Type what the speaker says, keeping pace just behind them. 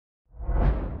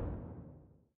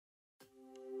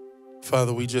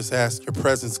Father, we just ask your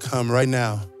presence come right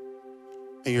now.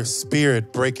 May your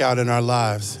spirit break out in our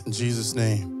lives. In Jesus'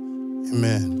 name,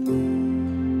 amen.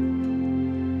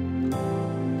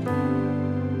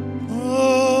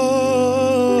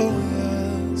 Oh,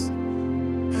 yes.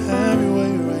 Have your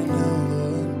way right now,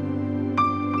 Lord.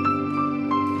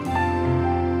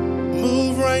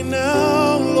 Move right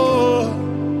now, Lord.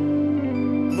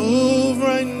 Move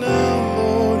right now,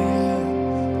 Lord.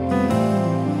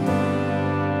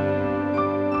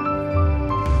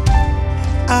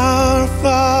 Our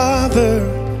Father,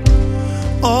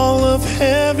 all of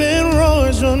heaven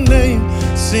roars your name.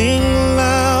 Sing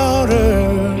louder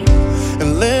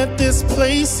and let this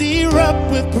place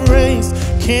erupt with praise.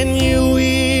 Can you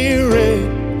hear it?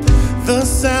 The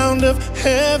sound of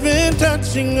heaven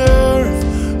touching earth.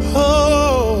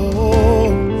 Oh,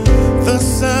 the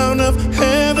sound of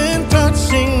heaven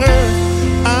touching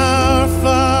earth. Our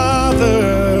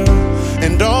Father,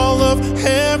 and all of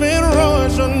heaven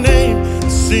roars your name.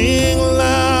 Sing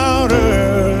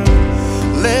louder,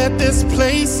 let this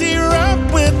place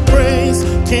erupt with praise.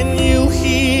 Can you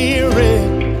hear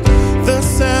it? The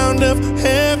sound of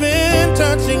heaven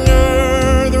touching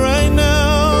earth right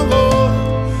now, Lord.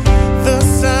 The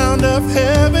sound of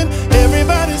heaven,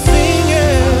 everybody sing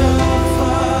it.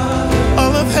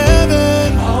 All of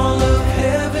heaven,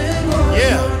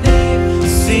 yeah.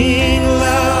 Sing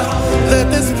loud, let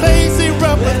this place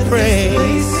erupt with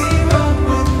praise.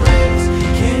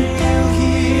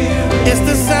 It's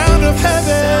the sound of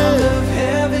heaven,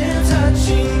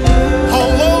 touching earth.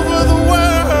 All over the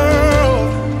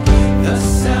world. The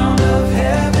sound of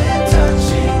heaven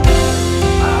touching earth.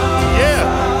 Yeah,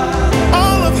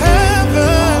 all of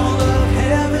heaven.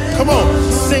 Come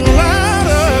on, sing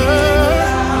louder.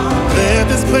 Let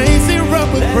this place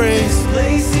erupt with praise.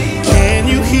 Can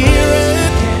you hear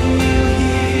it?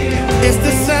 It's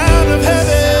the sound of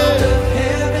heaven.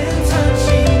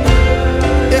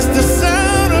 It's the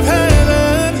sound of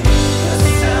heaven.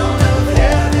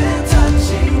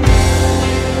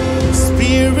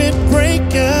 Spirit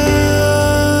break out,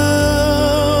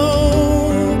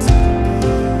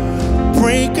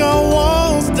 break our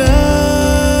walls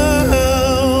down,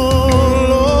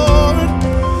 Lord.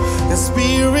 And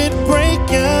Spirit break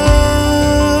out,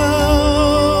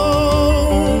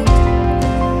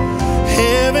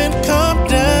 heaven come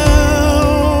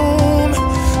down.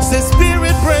 Say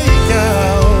Spirit break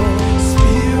out.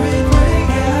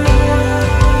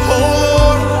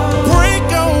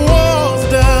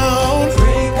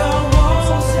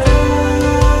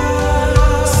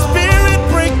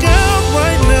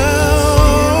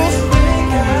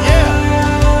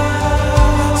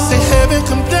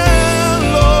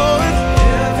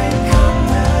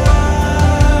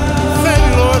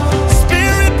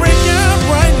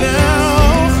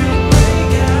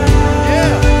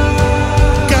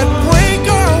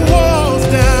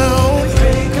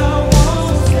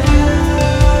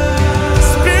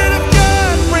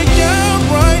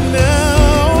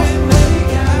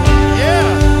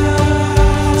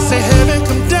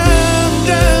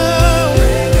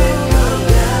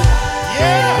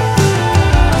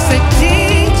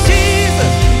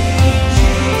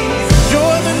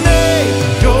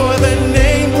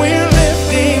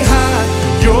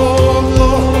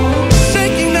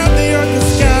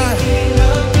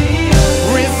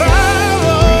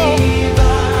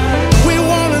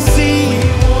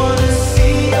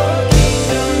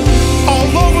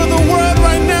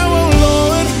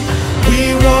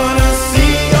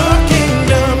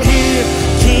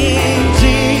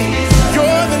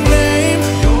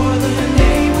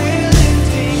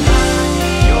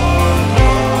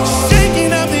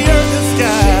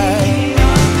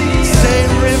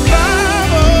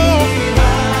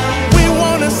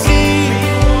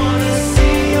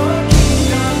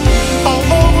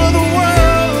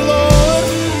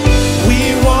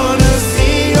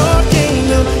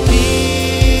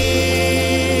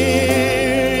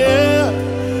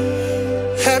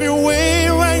 Have your way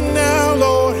right now,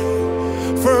 Lord.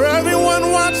 For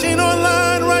everyone watching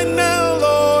online right now,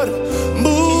 Lord,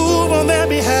 move on their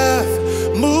behalf.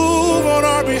 Move on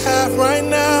our behalf right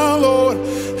now, Lord.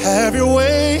 Have your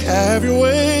way,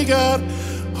 God.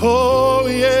 Oh,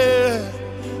 yeah.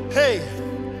 Hey,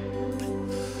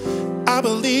 I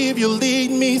believe you'll lead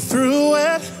me through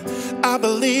it. I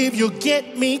believe you'll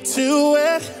get me to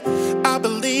it. I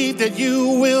believe that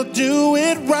you will do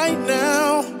it right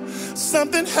now.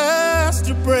 Something has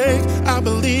to break. I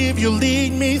believe you'll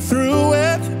lead me through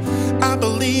it. I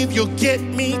believe you'll get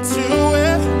me to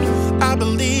it. I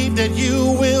believe that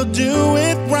you will do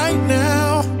it right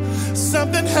now.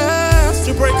 Something has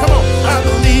to break. Come on. I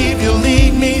believe you'll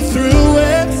lead me through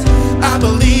it. I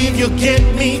believe you'll get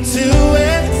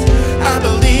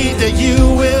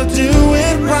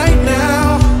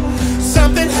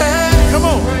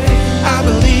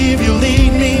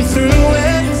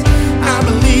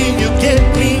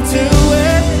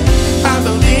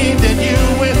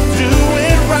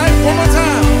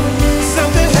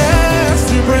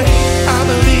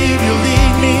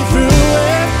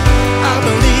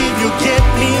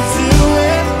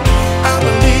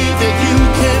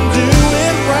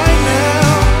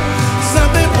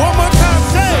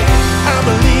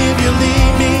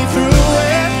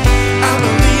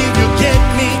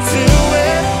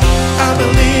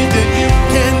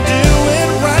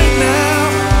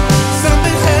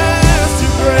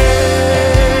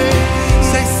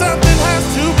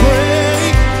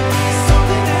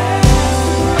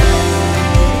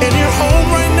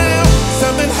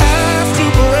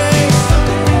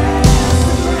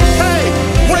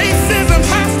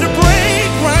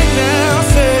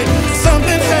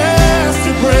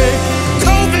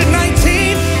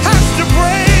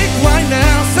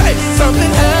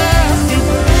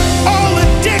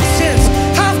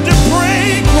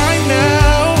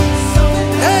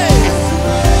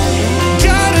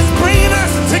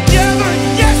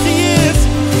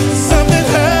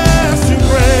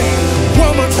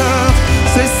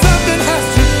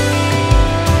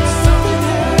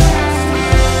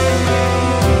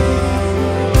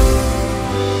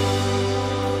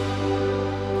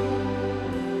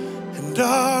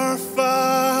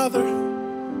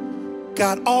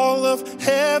God, all of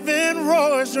heaven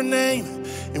roars your name,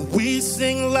 and we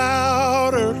sing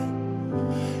louder.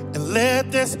 And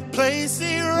let this place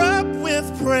erupt with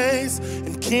praise.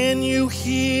 And can you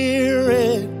hear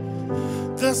it?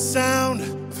 The sound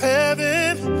of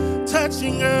heaven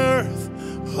touching earth.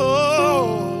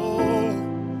 Oh,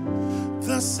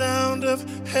 the sound of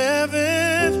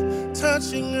heaven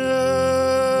touching earth.